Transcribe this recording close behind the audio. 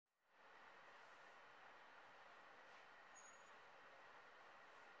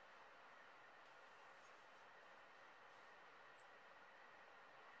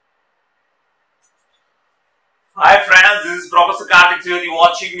Hi friends, this is professor Kartik ट्रिवेदी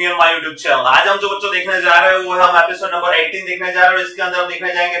watching me on my YouTube channel. आज हम जो बच्चों देखने जा रहे हैं वो है हम एपिसोड नंबर 18 देखने जा रहे हैं। इसके अंदर हम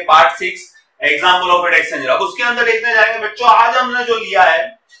देखने जाएंगे part 6 example of heat exchanger. अब उसके अंदर देखने जाएंगे बच्चों, आज हमने जो लिया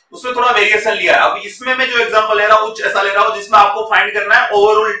है उसमें थोड़ा वेरिएशन लिया है। अब इसमें मैं जो एग्जांपल ले रहा हूं कुछ ऐसा ले रहा हूं जिसमें आपको फाइंड करना है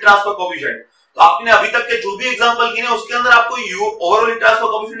ओवरऑल हीट ट्रांसफर कोएफिशिएंट। तो आपने अभी तक के जो भी एग्जांपल किए उसके अंदर आपको you overall heat transfer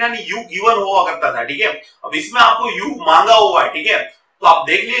coefficient यानी यू गिवन हुआ करता था, ठीक है। अब इसमें आपको यू मांगा हुआ है, ठीक है। तो आप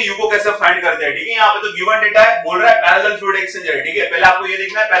देख लिए यू को कैसे फाइंड करते हैं, ठीक है। यहाँ पे तो गिवन डेटा है, बोल रहा है पैरेलल फ्लूइड एक्सचेंजर, ठीक है। पहले आपको ये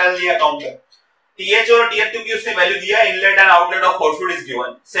देखना है पैरेलल दिया काउंटर टीएच और टीएफ2 की उसने वैल्यू दिया है। Inlet and outlet of cold fluid is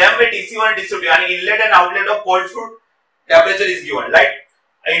given. Same way टीसी1 and टीसी2 यानी inlet and outlet of cold fluid temperature is given, right.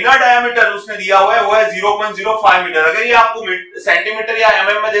 Inner diameter उसने दिया हुआ है वो है 0.05 मीटर। अगर ये आपको सेंटीमीटर या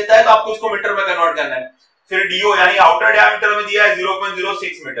एमएम में देता है तो आपको इसको मीटर में कन्वर्ट करना है। फिर डीओ यानी आउटर डायमीटर में दिया है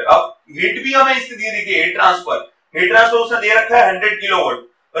 0.06 मीटर। अब हीट भी हमें इससे दी थी, हीट ट्रांसफर उसने दे रखा है 100 किलोवाट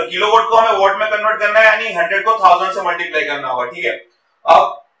और किलोवाट को हमें वाट में कन्वर्ट करना है यानी 100 को 1000 से मल्टीप्लाई करना होगा, ठीक है।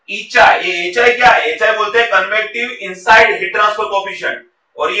 अब एचआई, ये एचआई क्या है? एचआई बोलते हैं convective inside heat transfer coefficient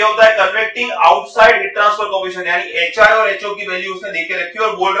और ये होता है convecting outside heat transfer coefficient यानी एचआई और एचओ की वैल्यू उसने देके रखी है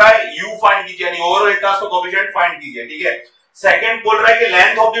और बोल रहा है यू फाइंड कीजिए यानी overall heat transfer coefficient find कीजिए, ठीक है। सेकंड बोल रहा है कि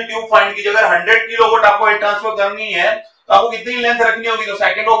length of the tube find कीजिए। अगर 100 किलोवाट आपको हीट ट्रांसफर करनी है तो आपको कितनी लेंथ रखनी होगी, तो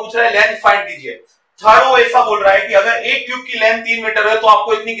सेकंड वो पूछ रहा है लेंथ फाइंड कीजिए। थर्ड वो ऐसा बोल रहा है कि अगर एक ट्यूब की लेंथ 3 मीटर है तो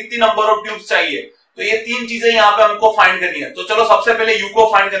आपको इतनी कितनी नंबर ऑफ ट्यूब्स चाहिए। तो ये तीन चीजें यहाँ पे हमको फाइंड करनी है। तो चलो सबसे पहले यू को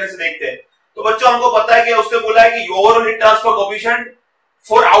फाइंड करने से देखते हैं। तो बच्चों हमको पता है कि उसने बोला है कि overall heat transfer coefficient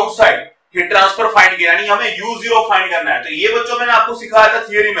for outside heat transfer find किया यानी हमें U0 फाइंड करना है। तो ये बच्चों मैंने आपको सिखाया था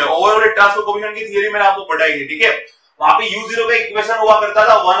थियरी में, ओवरऑल हीट ट्रांसफर कोएफिशिएंट की थियरी मैंने आपको पढ़ाई थी, ठीक है। वहां पे U0 का इक्वेशन हुआ करता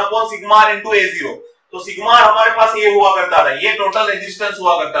था 1/σ into A0। तो सिग्मा हमारे पास ये हुआ करता था, ये टोटल रेजिस्टेंस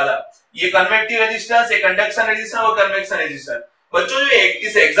हुआ करता था। ये कन्वेक्टिव रेजिस्टेंस, ये कंडक्शन रेजिस्टेंस और कन्वेक्शन रेजिस्टेंस। बच्चों जो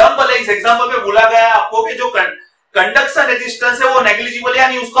इस एग्जांपल है, इस एग्जांपल पे बोला गया है आपको कि जो कंडक्शन रेजिस्टेंस है वो नेग्लिजिबल है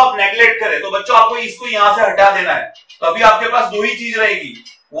यानी उसको आप नेग्लेक्ट करें। तो बच्चों आपको इसको यहां से हटा देना है। तो अभी आपके पास दो ही चीज रहेगी,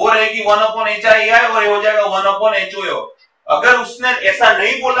 वो रहेगी 1/HI और ये हो जाएगा 1/HO। अगर उसने ऐसा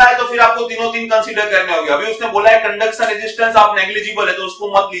नहीं बोला है तो फिर आपको तीनों तीन कंसीडर करने होंगे। अभी उसने बोला है कंडक्शन रेजिस्टेंस आप नेग्लिजिबल है तो उसको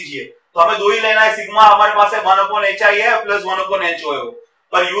मत लीजिए। तो हमें दो ही लेना है, सिग्मा हमारे पास है 1/HI है प्लस 1/HO है।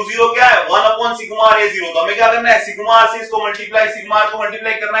 पर U0 क्या है 1/σ A0। तो हमें क्या करना है, सिग्मा R से इसको मल्टीप्लाई, सिग्मा R को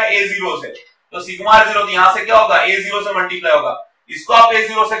मल्टीप्लाई करना है A0 से। तो सिग्मा R0 यहां से क्या होगा A0 से मल्टीप्लाई होगा। इसको आप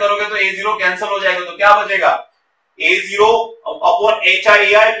A0 से करोगे तो A0 कैंसिल हो जाएगा। तो क्या बचेगा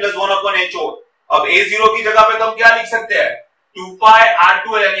A0/HI प्लस 1/HO। अब A0 की जगह पे तो हम क्या लिख सकते हैं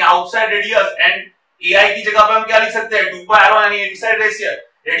 2πr2 यानी आउटसाइड रेडियस एंड AI की जगह पे हम क्या लिख सकते हैं 2πr1 यानी इनसाइड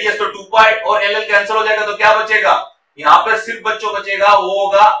रेडियस। तो 2π और LL कैंसिल हो जाएगा। तो क्या बचेगा यहाँ पर सिर्फ बच्चों बचेगा वो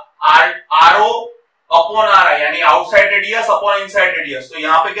होगा RO/RI यानी outside radius upon inside radius. तो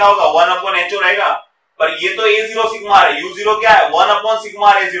यहाँ पे क्या होगा 1/HO रहेगा। पर ये तो A0 सिग्मा है, U0 क्या है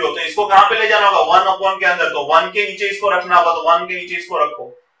 1/σ A0। तो इसको कहां पे ले जाना होगा 1 के अंदर। तो 1 के नीचे इसको रखना होगा, तो 1 के नीचे इसको रखो।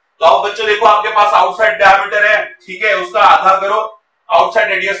 तो अब बच्चों देखो आपके पास आउटसाइड डायमीटर है, ठीक है, उसका आधा करो आउटसाइड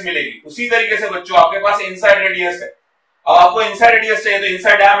रेडियस मिलेगी। उसी तरीके से बच्चों आपके पास इनसाइड रेडियस है। अब आपको इनसाइड रेडियस चाहिए तो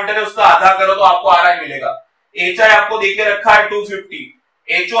इनसाइड डायमीटर है उसका आधा करो तो आपको RI मिलेगा। HI आपको देके रखा है 250,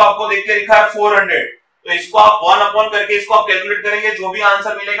 HO आपको देके रखा है 400। तो इसको आप 1 करके इसको आप कैलकुलेट करेंगे, जो भी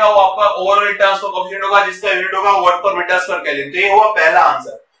आंसर मिलेगा वो आपका ओवरऑल हीट ट्रांसफर कोएफिशिएंट होगा जिसका यूनिट होगा वाट पर मीटर स्क्वायर केल्विन। तो ये हुआ पहला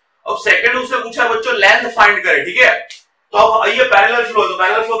आंसर। अब सेकंड उसने पूछा बच्चों लेंथ फाइंड करें, ठीक है। तो अब ये पैरेलल फ्लो, तो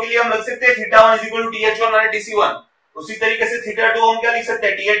पैरेलल फ्लो के लिए हम लिख सकते हैं θ1 TH1 - TC1। उसी तरीके से θ2 हम क्या लिख सकते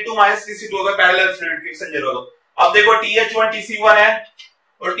हैं TH2 - TC2 अगर पैरेलल फ्लूइड एक्सचेंजर हो। अब देखो TH1 TC1 है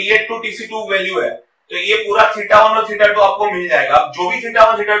और TH2 TC2 वैल्यू है। तो ये पूरा θ1 और θ2 आपको मिल जाएगा। अब जो भी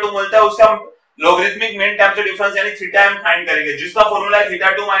θ1 θ2 मिलता है उससे हम लॉगरिथमिक मीन टेंपरेचर डिफरेंस यानी θm फाइंड करेंगे जिसका फार्मूला है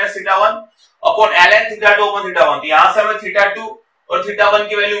θ2 - θ1 अपॉन ln θ2 अपॉन θ1। तो यहां से हमें θ2 और θ1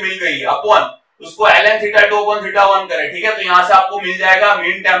 की वैल्यू मिल गई अपॉन उसको ln θ2 अपॉन θ1 करें, ठीक है। तो यहां से आपको मिल जाएगा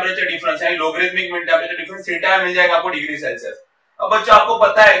मीन टेंपरेचर डिफरेंस यानी logarithmic mean temperature difference θm मिल जाएगा आपको डिग्री सेल्सियस। अब बच्चों आपको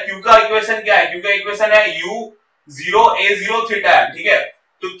पता है Q का इक्वेशन क्या है, Q का इक्वेशन है U0 A0 θm, ठीक है।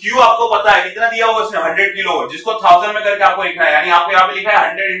 तो Q आपको पता है कितना दिया होगा उसने 100 किलोवाट जिसको 1000 में करके आपको लिखना है यानी आपको यहाँ पे लिखा है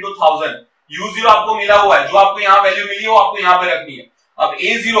 100 into 1000। U0 आपको मिला हुआ है, जो आपको यहाँ वैल्यू मिली है वो आपको यहाँ पे रखनी है। अब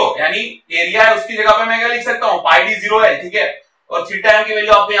A0 यानी एरिया है उसकी जगह पे मैं क्या लिख सकता हूँ πd0 है, ठीक है। और θm की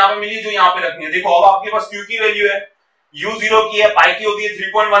वैल्यू आपको यहाँ पे मिली जो यहाँ पे रखनी है। देखो अब आपके पास Q की वैल्यू है U0 की है, पाई की होती है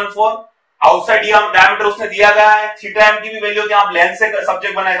 3.14, आउटसाइड डायमीटर उसने दिया गया है। θm की भी वैल्यू होती है, आप लेंथ से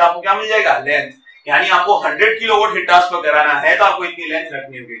सब्जेक्ट बनाए तो आपको क्या मिल जाएगा लेंथ यानी आपको 100 किलोवाट हीट ट्रांसफर कराना है तो आपको इतनी लेंथ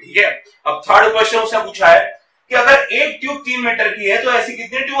रखनी होगी, ठीक है। अब थर्ड क्वेश्चन उसने पूछा है कि अगर एक ट्यूब 3 मीटर की है तो ऐसी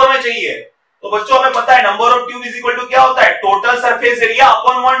कितनी ट्यूब हमें चाहिए। तो बच्चों हमें पता है number of tube is equal to क्या होता है total surface area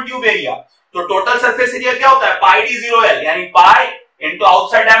upon one tube area. तो टोटल सरफेस एरिया क्या होता है पाई डी जीरो एल, यानी pi into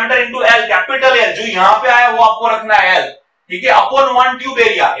outside diameter into L, capital L जो यहां पे आया वो आपको रखना है एल, ठीक है, अपॉन वन ट्यूब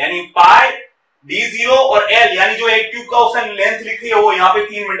एरिया, यानी पाई डी जीरो और एल, यानी जो एक ट्यूब का उसने लेंथ लिखी है वो यहाँ पे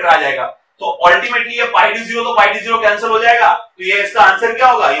 3 मीटर आ जाएगा। तो अल्टीमेटली ये पाई डी जीरो तो पाई डी जीरो कैंसिल हो जाएगा, तो ये इसका आंसर क्या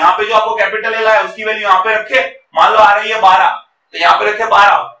होगा, यहाँ पे जो आपको कैपिटल एल है उसकी वैल्यू यहाँ पे रखे, मान लो आ रही है 12, तो यहाँ पे रखे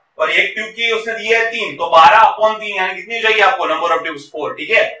 12 और एक ट्यूब की उसने दी है 3, तो 12 अपॉन 3 यानी कितनी हो जाएगी आपको नंबर ऑफ ट्यूब्स 4, ठीक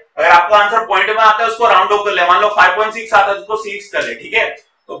है। अगर आपको आंसर पॉइंट में आता है उसको राउंड ऑफ कर ले, मान लो 5.6 आता है तो उसको 6 कर ले, ठीक है।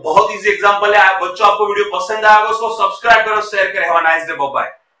 तो बहुत इजी एग्जांपल है बच्चों, आपको वीडियो पसंद आएगा उसको सब्सक्राइब करो, शेयर करें। Have a nice day, bye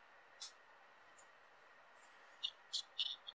bye.